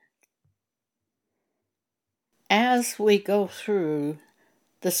As we go through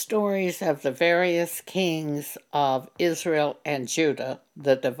the stories of the various kings of Israel and Judah,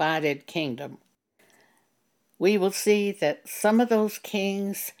 the divided kingdom, we will see that some of those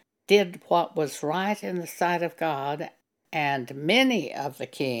kings did what was right in the sight of God, and many of the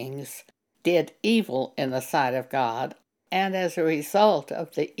kings did evil in the sight of God, and as a result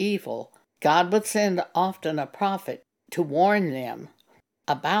of the evil, God would send often a prophet to warn them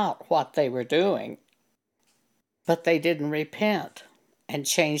about what they were doing, but they didn't repent and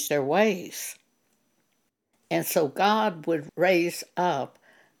change their ways. And so God would raise up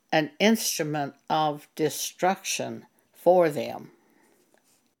an instrument of destruction for them.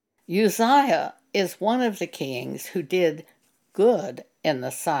 Uzziah is one of the kings who did good in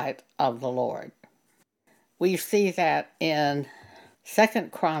the sight of the Lord. We see that in 2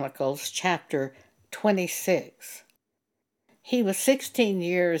 Chronicles chapter 26. He was 16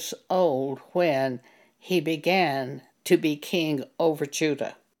 years old when he began to be king over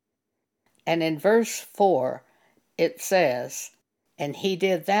Judah. And in verse 4, it says, "And he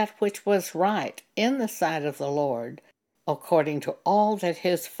did that which was right in the sight of the Lord, according to all that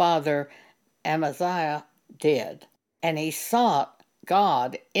his father Amaziah did. And he sought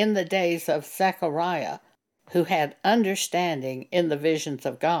God in the days of Zechariah, who had understanding in the visions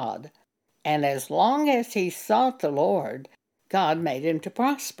of God. And as long as he sought the Lord, God made him to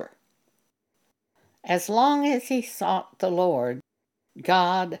prosper." As long as he sought the Lord,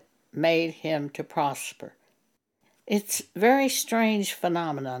 God made him to prosper. It's a very strange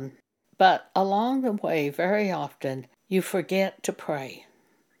phenomenon, but along the way, very often, you forget to pray.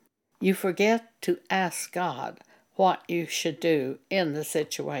 You forget to ask God what you should do in the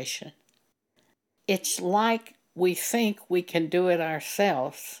situation. It's like we think we can do it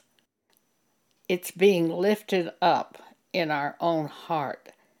ourselves. It's being lifted up in our own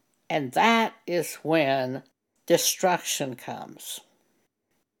heart, and that is when destruction comes.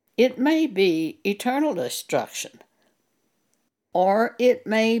 It may be eternal destruction, or it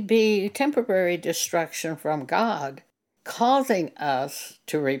may be temporary destruction from God, causing us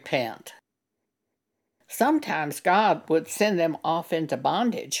to repent. Sometimes God would send them off into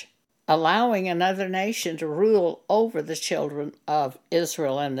bondage, allowing another nation to rule over the children of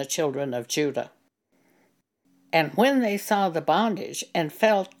Israel and the children of Judah. And when they saw the bondage and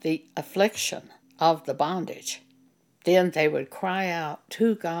felt the affliction of the bondage, then they would cry out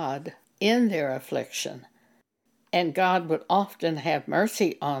to God in their affliction, and God would often have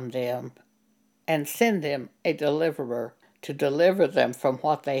mercy on them and send them a deliverer to deliver them from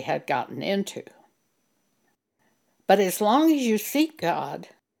what they had gotten into. But as long as you seek God,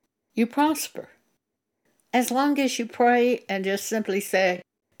 you prosper. As long as you pray and just simply say,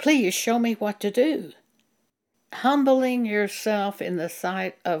 "Please show me what to do," humbling yourself in the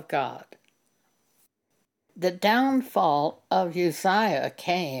sight of God. The downfall of Uzziah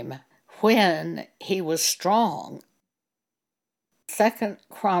came when he was strong. 2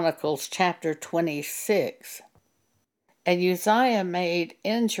 Chronicles chapter 26. "And Uzziah made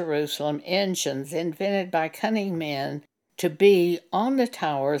in Jerusalem engines invented by cunning men to be on the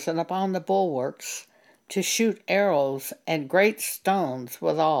towers and upon the bulwarks, to shoot arrows and great stones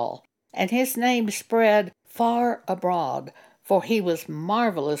withal. And his name spread far abroad, for he was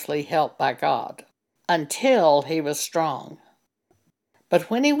marvelously helped by God, until he was strong. But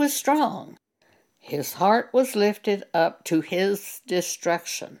when he was strong, his heart was lifted up to his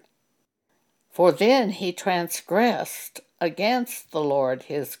destruction. For then he transgressed against the Lord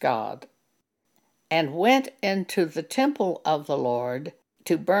his God, and went into the temple of the Lord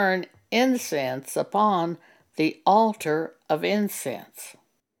to burn incense upon the altar of incense.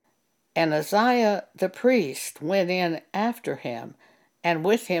 And Uzziah the priest went in after him, and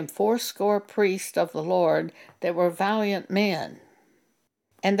with him 80 priests of the Lord that were valiant men.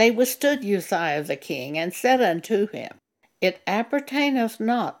 And they withstood Uzziah the king, and said unto him, It appertaineth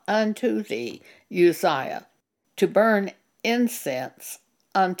not unto thee, Uzziah, to burn incense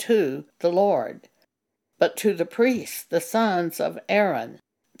unto the Lord, but to the priests, the sons of Aaron,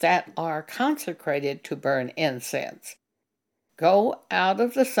 that are consecrated to burn incense. Go out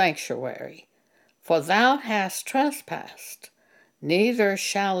of the sanctuary, for thou hast trespassed, neither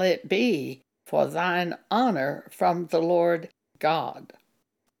shall it be for thine honor from the Lord God."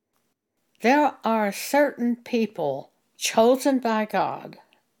 There are certain people chosen by God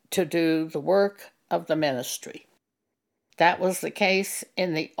to do the work of the ministry. That was the case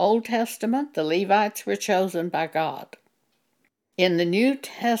in the Old Testament. The Levites were chosen by God. In the New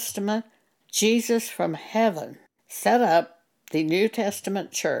Testament, Jesus from heaven set up the New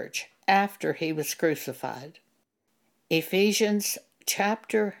Testament church after he was crucified. Ephesians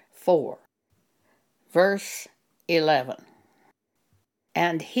chapter 4, verse 11.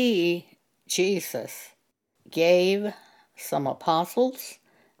 And he, Jesus, gave some apostles,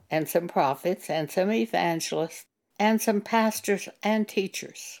 and some prophets, and some evangelists, and some pastors and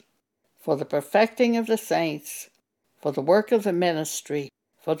teachers, for the perfecting of the saints, for the work of the ministry,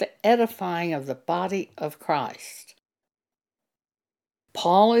 for the edifying of the body of Christ.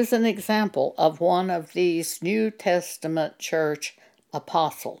 Paul is an example of one of these New Testament church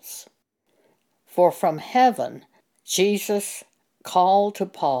apostles. For from heaven, Jesus called to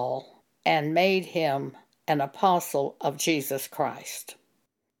Paul and made him an apostle of Jesus Christ.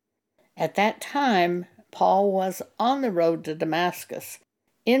 At that time, Paul was on the road to Damascus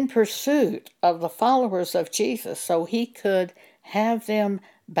in pursuit of the followers of Jesus so he could have them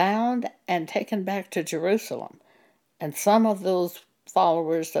bound and taken back to Jerusalem. And some of those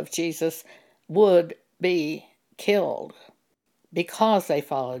followers of Jesus would be killed because they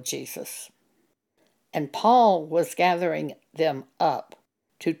followed Jesus. And Paul was gathering them up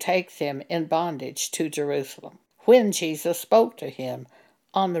to take them in bondage to Jerusalem when Jesus spoke to him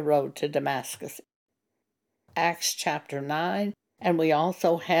on the road to Damascus. Acts chapter 9, and we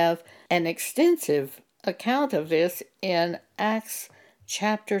also have an extensive account of this in Acts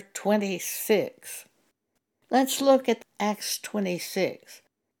chapter 26. Let's look at Acts 26.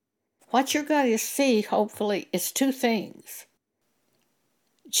 What you're going to see, hopefully, is two things.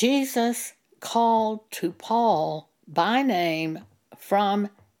 Jesus called to Paul by name from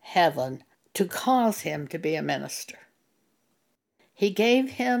heaven to cause him to be a minister. He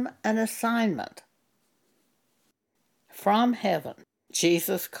gave him an assignment. From heaven,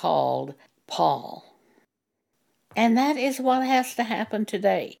 Jesus called Paul. And that is what has to happen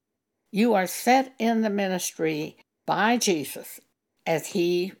today. You are set in the ministry by Jesus as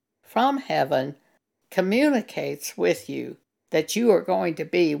he, from heaven, communicates with you that you are going to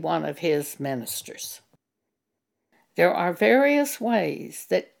be one of his ministers. There are various ways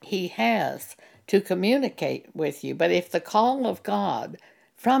that he has to communicate with you, but if the call of God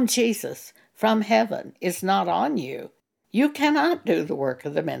from Jesus, from heaven, is not on you, you cannot do the work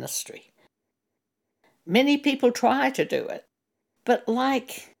of the ministry. Many people try to do it, but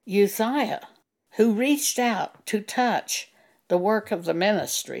like Uzziah, who reached out to touch the work of the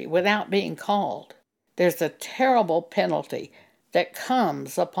ministry without being called, there's a terrible penalty that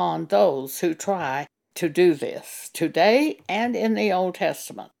comes upon those who try to do this today and in the Old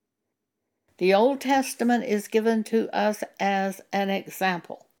Testament. The Old Testament is given to us as an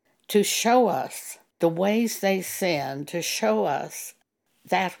example to show us the ways they sin, to show us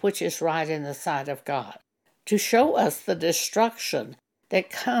that which is right in the sight of God, to show us the destruction that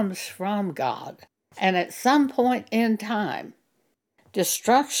comes from God. And at some point in time,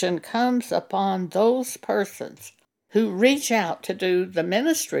 destruction comes upon those persons who reach out to do the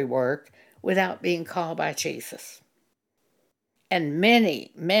ministry work without being called by Jesus. And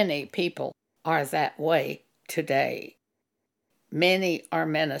many, many people are that way today. Many are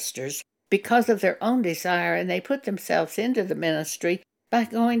ministers because of their own desire, and they put themselves into the ministry by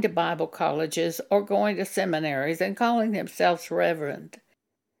going to Bible colleges or going to seminaries and calling themselves reverend,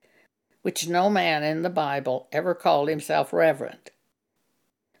 which no man in the Bible ever called himself reverend.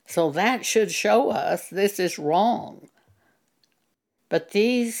 So that should show us this is wrong. But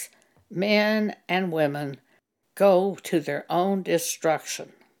these men and women go to their own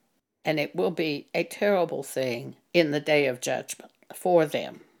destruction, and it will be a terrible thing in the day of judgment for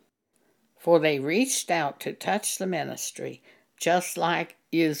them. For they reached out to touch the ministry, just like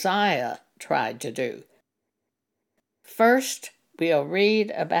Uzziah tried to do. First, we'll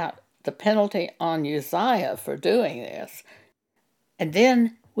read about the penalty on Uzziah for doing this, and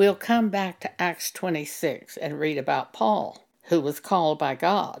then we'll come back to Acts 26 and read about Paul, who was called by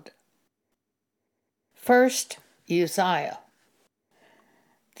God. First, Uzziah.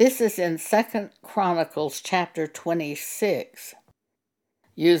 This is in 2 Chronicles chapter 26.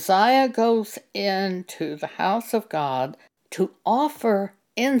 Uzziah goes into the house of God to offer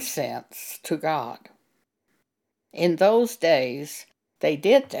incense to God. In those days, they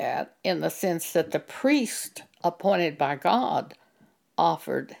did that in the sense that the priest appointed by God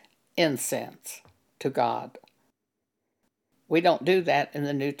offered incense to God. We don't do that in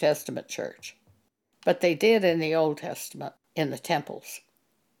the New Testament church, but they did in the Old Testament in the temples.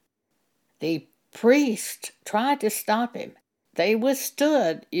 The priest tried to stop him. They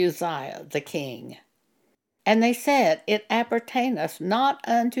withstood Uzziah the king. And they said, It appertaineth not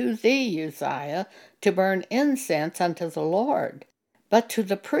unto thee, Uzziah, to burn incense unto the Lord, but to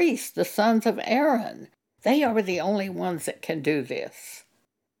the priests, the sons of Aaron. They are the only ones that can do this.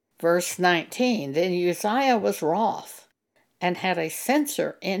 Verse 19, Then Uzziah was wroth, and had a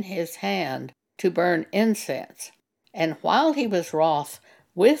censer in his hand to burn incense. And while he was wroth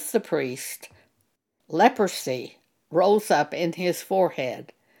with the priest, leprosy rose up in his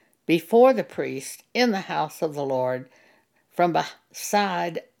forehead before the priest in the house of the Lord from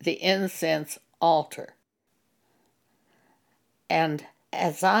beside the incense altar. And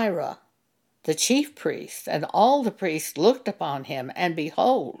Azariah, the chief priest, and all the priests looked upon him, and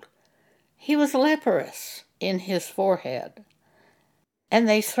behold, he was leprous in his forehead. And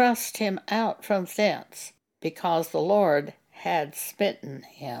they thrust him out from thence, because the Lord had smitten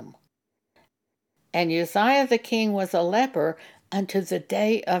him. And Uzziah the king was a leper unto the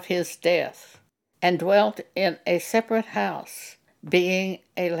day of his death, and dwelt in a separate house, being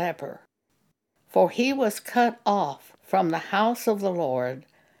a leper. For he was cut off from the house of the Lord,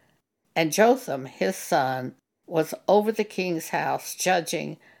 and Jotham his son was over the king's house,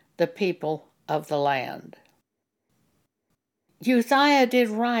 judging the people of the land. Uzziah did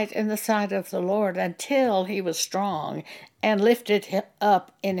right in the sight of the Lord until he was strong and lifted him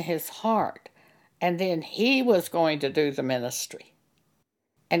up in his heart, and then he was going to do the ministry.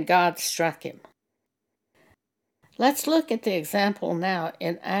 And God struck him. Let's look at the example now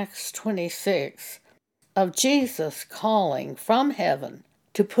in Acts 26 of Jesus calling from heaven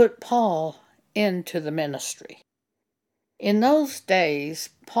to put Paul into the ministry. In those days,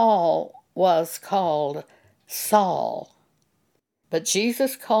 Paul was called Saul, but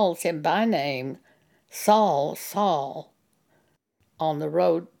Jesus calls him by name, Saul, Saul, on the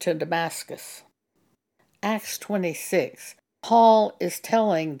road to Damascus. Acts 26. Paul is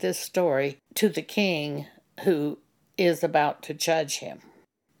telling this story to the king who is about to judge him.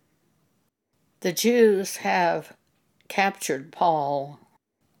 The Jews have captured Paul,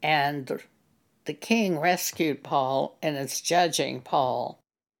 and the king rescued Paul and is judging Paul.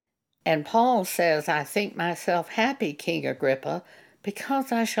 And Paul says, I think myself happy, King Agrippa,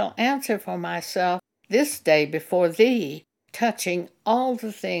 because I shall answer for myself this day before thee, touching all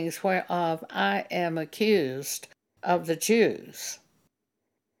the things whereof I am accused of the Jews,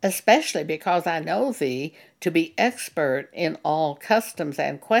 especially because I know thee to be expert in all customs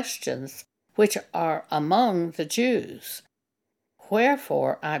and questions which are among the Jews.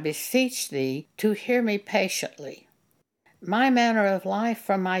 Wherefore I beseech thee to hear me patiently. My manner of life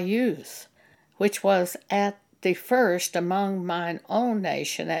from my youth, which was at the first among mine own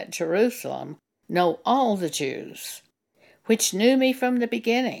nation at Jerusalem, know all the Jews, which knew me from the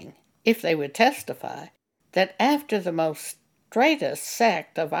beginning, if they would testify, that after the most straitest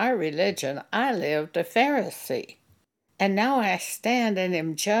sect of our religion I lived a Pharisee. And now I stand and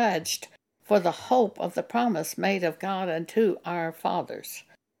am judged for the hope of the promise made of God unto our fathers,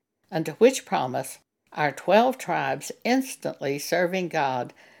 unto which promise our 12 tribes instantly serving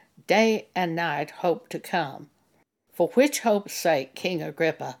God day and night hope to come. For which hope's sake, King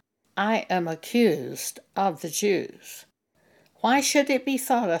Agrippa, I am accused of the Jews. Why should it be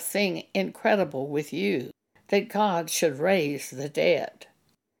thought a thing incredible with you, that God should raise the dead?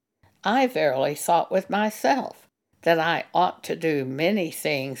 I verily thought with myself that I ought to do many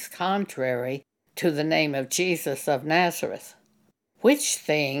things contrary to the name of Jesus of Nazareth, which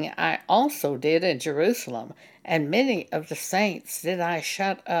thing I also did in Jerusalem, and many of the saints did I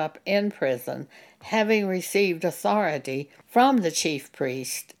shut up in prison, having received authority from the chief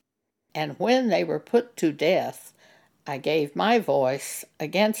priest. And when they were put to death, I gave my voice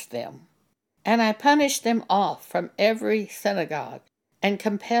against them. And I punished them off from every synagogue, and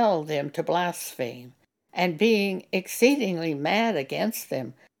compelled them to blaspheme. And being exceedingly mad against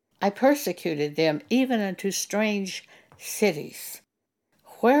them, I persecuted them even unto strange cities.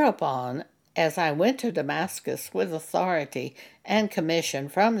 Whereupon, as I went to Damascus with authority and commission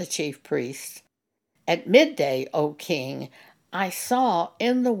from the chief priests, at midday, O king, I saw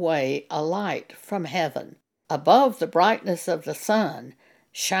in the way a light from heaven, above the brightness of the sun,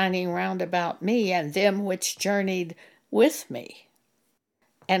 shining round about me and them which journeyed with me.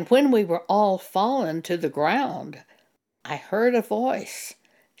 And when we were all fallen to the ground, I heard a voice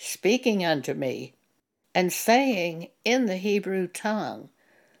speaking unto me, and saying in the Hebrew tongue,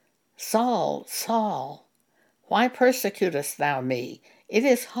 Saul, Saul, why persecutest thou me? It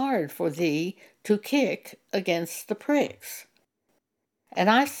is hard for thee to kick against the pricks. And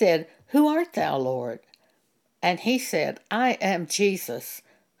I said, Who art thou, Lord? And he said, I am Jesus,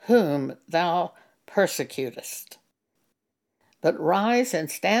 whom thou persecutest. But rise and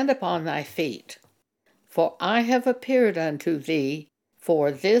stand upon thy feet, for I have appeared unto thee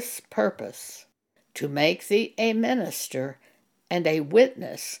for this purpose, to make thee a minister and a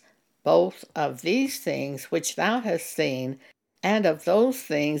witness both of these things which thou hast seen, and of those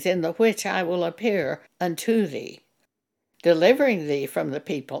things in the which I will appear unto thee, delivering thee from the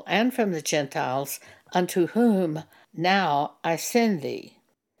people and from the Gentiles, unto whom now I send thee,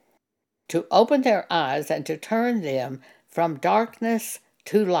 to open their eyes and to turn them from darkness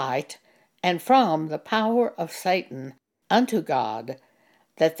to light, and from the power of Satan unto God,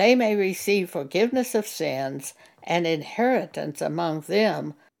 that they may receive forgiveness of sins and inheritance among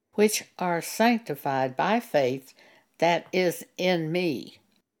them which are sanctified by faith that is in me.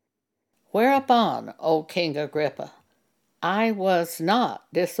 Whereupon, O King Agrippa, I was not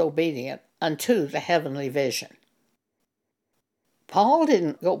disobedient unto the heavenly vision. Paul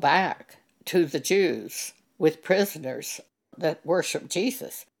didn't go back to the Jews with prisoners that worshiped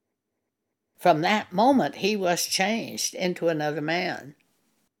Jesus. From that moment, he was changed into another man.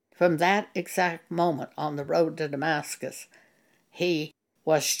 From that exact moment on the road to Damascus, he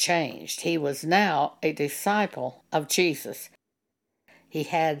was changed. He was now a disciple of Jesus. He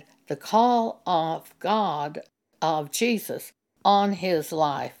had the call of God, of Jesus, on his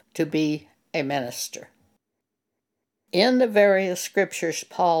life to be a minister. In the various scriptures,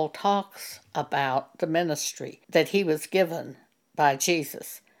 Paul talks about the ministry that he was given by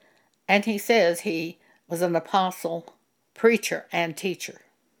Jesus. And he says he was an apostle, preacher, and teacher.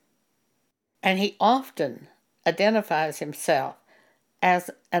 And he often identifies himself as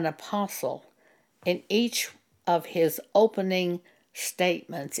an apostle in each of his opening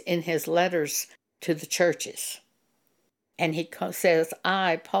statements in his letters to the churches. And he says,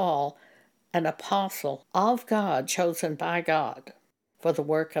 I, Paul, an apostle of God, chosen by God for the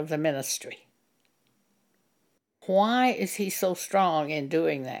work of the ministry. Why is he so strong in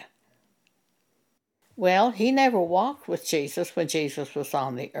doing that? Well, he never walked with Jesus when Jesus was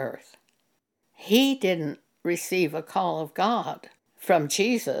on the earth. He didn't receive a call of God from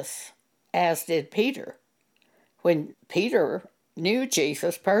Jesus, as did Peter. When Peter knew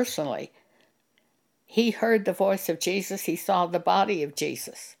Jesus personally, he heard the voice of Jesus, he saw the body of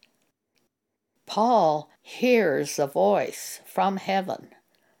Jesus. Paul hears a voice from heaven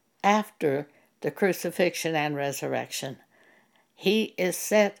after the crucifixion and resurrection. He is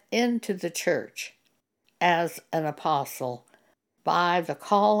set into the church as an apostle by the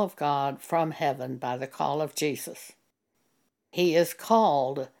call of God from heaven, by the call of Jesus. He is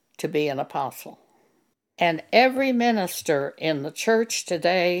called to be an apostle. And every minister in the church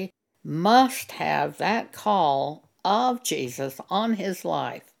today must have that call of Jesus on his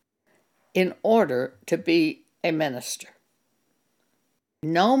life in order to be a minister.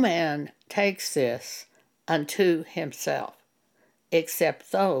 No man takes this unto himself,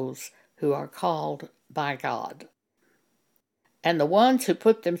 except those who are called by God. And the ones who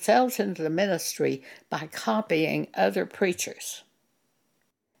put themselves into the ministry by copying other preachers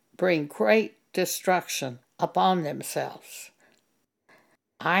bring great destruction upon themselves.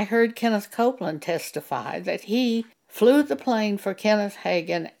 I heard Kenneth Copeland testify that he flew the plane for Kenneth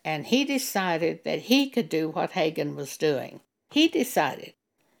Hagin, and he decided that he could do what Hagin was doing. He decided.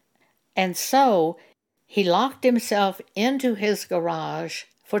 And so he locked himself into his garage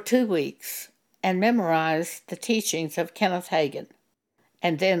for 2 weeks and memorized the teachings of Kenneth Hagin,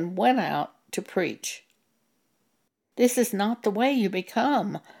 and then went out to preach. This is not the way you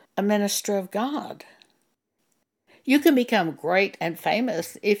become a minister of God. You can become great and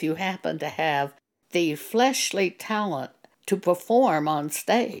famous if you happen to have the fleshly talent to perform on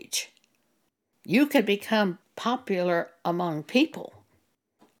stage. You can become popular among people.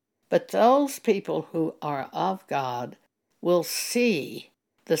 But those people who are of God will see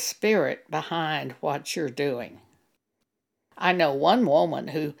the spirit behind what you're doing. I know one woman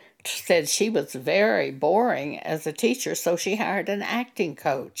who said she was very boring as a teacher, so she hired an acting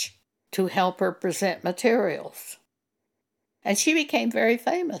coach to help her present materials. And she became very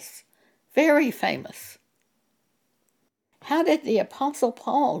famous, very famous. How did the Apostle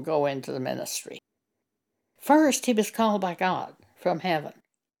Paul go into the ministry? First, he was called by God from heaven.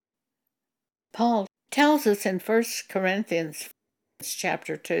 Paul tells us in 1 Corinthians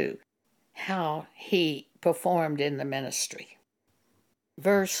chapter 2 how he performed in the ministry.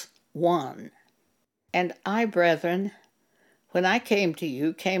 Verse 1, And I, brethren, when I came to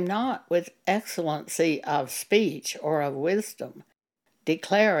you, came not with excellency of speech or of wisdom,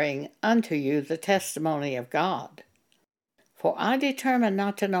 declaring unto you the testimony of God. For I determined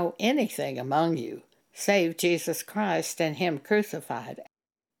not to know anything among you, save Jesus Christ and him crucified.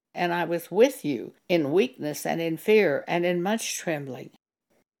 And I was with you in weakness and in fear and in much trembling.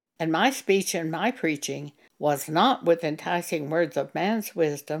 And my speech and my preaching was not with enticing words of man's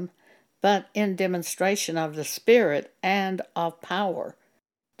wisdom, but in demonstration of the Spirit and of power,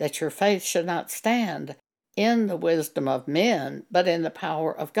 that your faith should not stand in the wisdom of men, but in the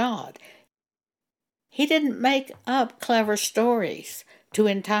power of God. He didn't make up clever stories to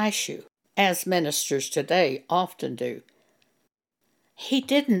entice you, as ministers today often do. He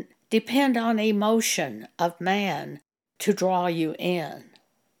didn't depend on emotion of man to draw you in.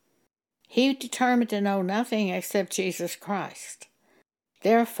 He determined to know nothing except Jesus Christ.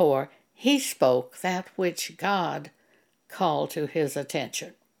 Therefore, he spoke that which God called to his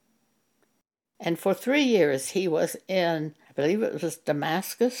attention. And for 3 years he was in, I believe it was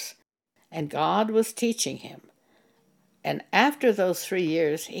Damascus, and God was teaching him. And after those 3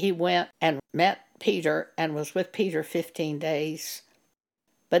 years, he went and met Peter and was with Peter 15 days.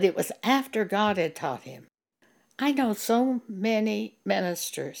 But it was after God had taught him. I know so many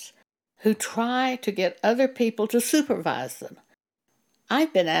ministers who try to get other people to supervise them.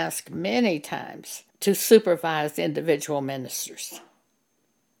 I've been asked many times to supervise individual ministers.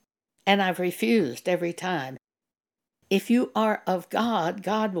 And I've refused every time. If you are of God,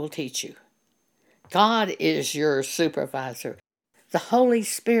 God will teach you. God is your supervisor. The Holy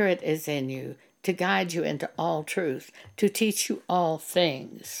Spirit is in you to guide you into all truth, to teach you all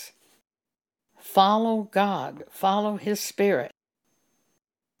things. Follow God. Follow His Spirit.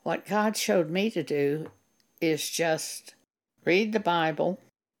 What God showed me to do is just read the Bible.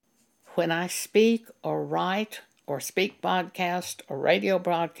 When I speak or write or speak podcast or radio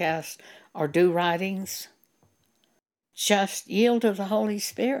broadcast or do writings, just yield to the Holy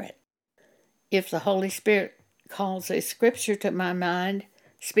Spirit. If the Holy Spirit calls a scripture to my mind,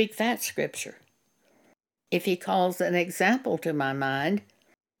 speak that scripture. If He calls an example to my mind,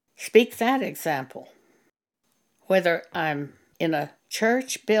 speak that example. Whether I'm in a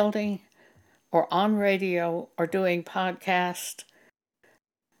church building or on radio or doing podcast.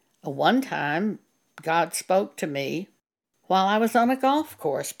 One time, God spoke to me while I was on a golf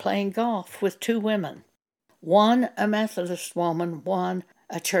course playing golf with 2 women. One a Methodist woman, one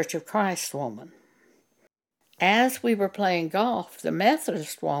a Church of Christ woman. As we were playing golf, the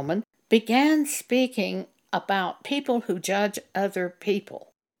Methodist woman began speaking about people who judge other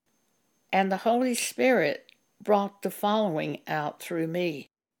people. And the Holy Spirit brought the following out through me.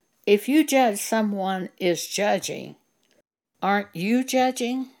 If you judge someone is judging, aren't you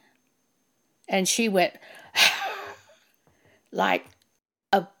judging? And she went like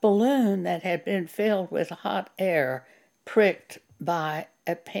a balloon that had been filled with hot air pricked by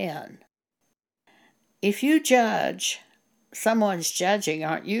a pin. If you judge, someone's judging,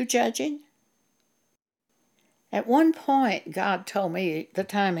 aren't you judging? At one point, God told me the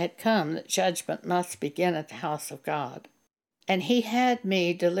time had come that judgment must begin at the house of God. And He had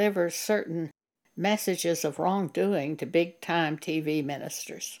me deliver certain messages of wrongdoing to big-time TV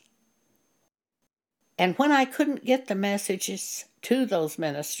ministers. And when I couldn't get the messages to those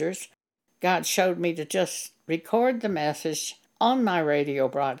ministers, God showed me to just record the message on my radio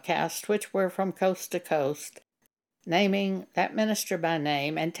broadcast, which were from coast to coast, naming that minister by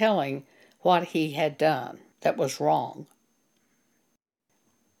name and telling what he had done that was wrong.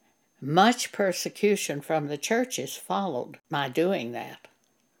 Much persecution from the churches followed my doing that.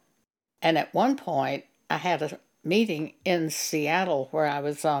 And at one point, I had a meeting in Seattle where I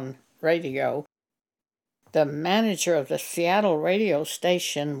was on radio. The manager of the Seattle radio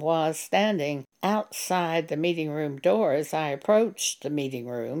station was standing outside the meeting room door as I approached the meeting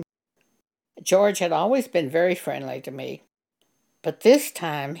room. George had always been very friendly to me, but this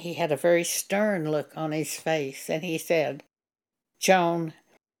time he had a very stern look on his face, and he said, "Joan,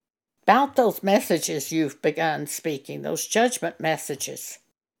 about those messages you've begun speaking, those judgment messages.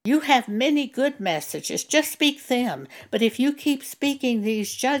 You have many good messages, just speak them. But if you keep speaking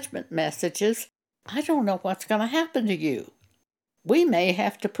these judgment messages, I don't know what's going to happen to you. We may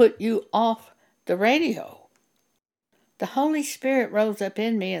have to put you off the radio." The Holy Spirit rose up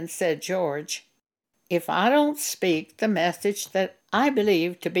in me and said, "George, if I don't speak the message that I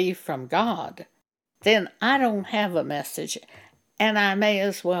believe to be from God, then I don't have a message, and I may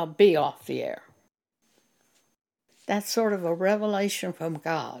as well be off the air." That's sort of a revelation from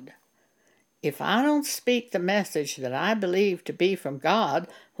God. If I don't speak the message that I believe to be from God,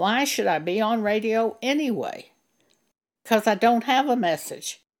 why should I be on radio anyway? Because I don't have a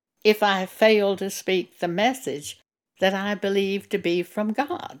message if I fail to speak the message that I believe to be from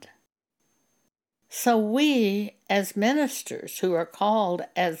God. So we, as ministers who are called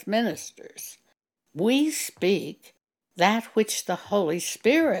as ministers, we speak that which the Holy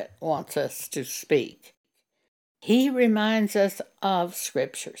Spirit wants us to speak. He reminds us of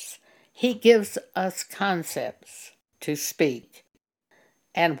scriptures. He gives us concepts to speak.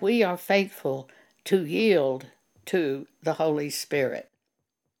 And we are faithful to yield to the Holy Spirit.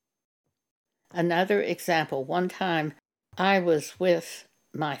 Another example, one time I was with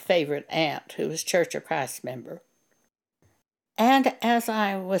my favorite aunt, who was Church of Christ member. And as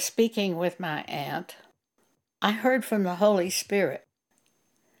I was speaking with my aunt, I heard from the Holy Spirit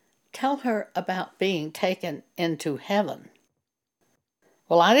tell her about being taken into heaven.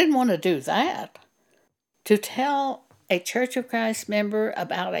 Well, I didn't want to do that. To tell a Church of Christ member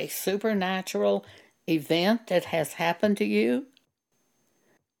about a supernatural event that has happened to you.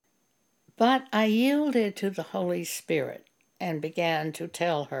 But I yielded to the Holy Spirit and began to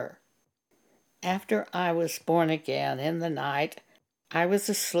tell her. After I was born again in the night, I was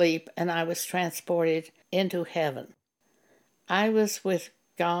asleep and I was transported into heaven. I was with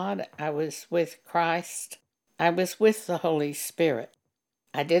God, I was with Christ, I was with the Holy Spirit.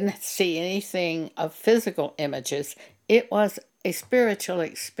 I didn't see anything of physical images. It was a spiritual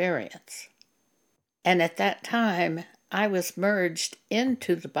experience. And at that time, I was merged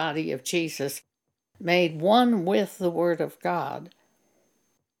into the body of Jesus, made one with the Word of God,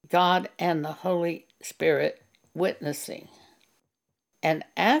 God and the Holy Spirit witnessing. And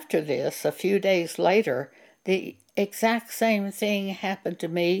after this, a few days later, the exact same thing happened to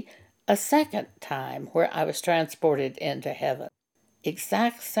me a second time, where I was transported into heaven.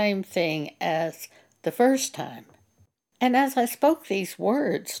 Exact same thing as the first time. And as I spoke these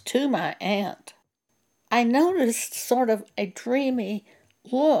words to my aunt, I noticed sort of a dreamy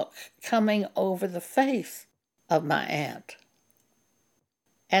look coming over the face of my aunt.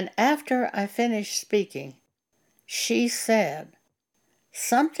 And after I finished speaking, she said,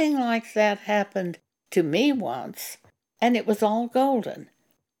 "Something like that happened to me once, and it was all golden."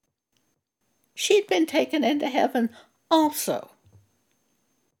 She'd been taken into heaven also.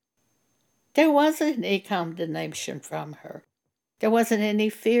 There wasn't any condemnation from her. There wasn't any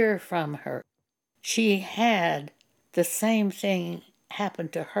fear from her. She had the same thing happen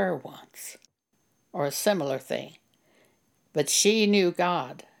to her once, or a similar thing. But she knew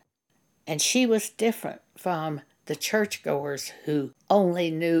God, and she was different from the churchgoers who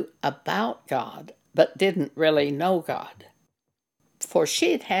only knew about God, but didn't really know God. For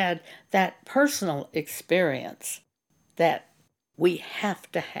she'd had that personal experience that we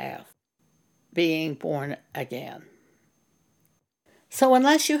have to have, being born again. So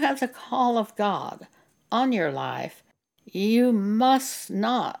unless you have the call of God on your life, you must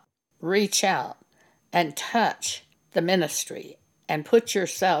not reach out and touch the ministry and put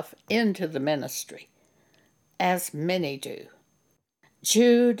yourself into the ministry, as many do.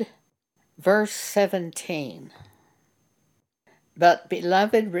 Jude, verse 17. But,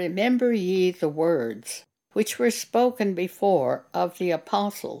 beloved, remember ye the words which were spoken before of the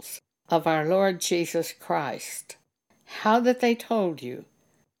apostles of our Lord Jesus Christ, how that they told you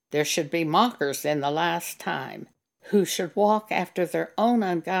there should be mockers in the last time, who should walk after their own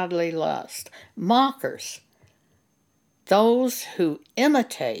ungodly lust. Mockers, those who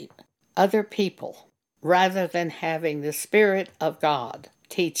imitate other people rather than having the Spirit of God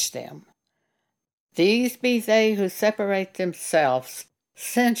teach them. These be they who separate themselves,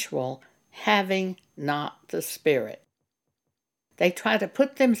 sensual, having not the Spirit. They try to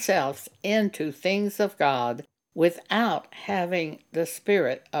put themselves into things of God without having the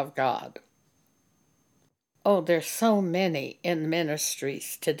Spirit of God. Oh, there's so many in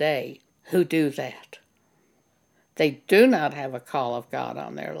ministries today who do that. They do not have a call of God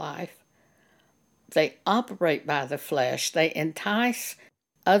on their life. They operate by the flesh. They entice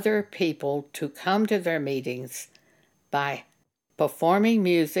other people to come to their meetings by performing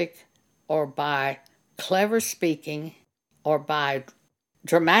music or by clever speaking or by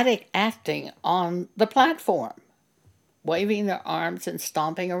dramatic acting on the platform, waving their arms and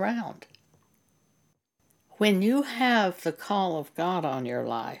stomping around. When you have the call of God on your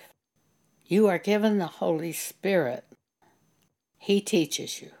life, you are given the Holy Spirit. He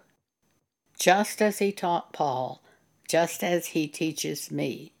teaches you, just as He taught Paul, just as He teaches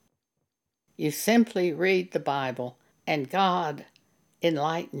me. You simply read the Bible, and God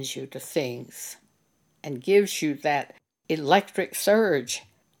enlightens you to things and gives you that electric surge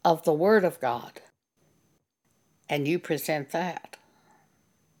of the Word of God, and you present that.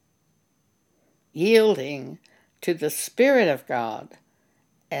 Yielding to the Spirit of God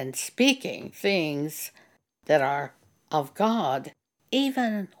and speaking things that are of God,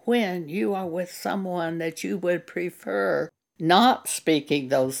 even when you are with someone that you would prefer not speaking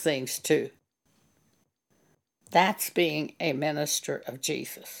those things to. That's being a minister of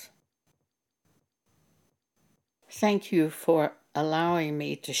Jesus. Thank you for allowing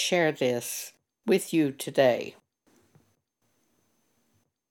me to share this with you today.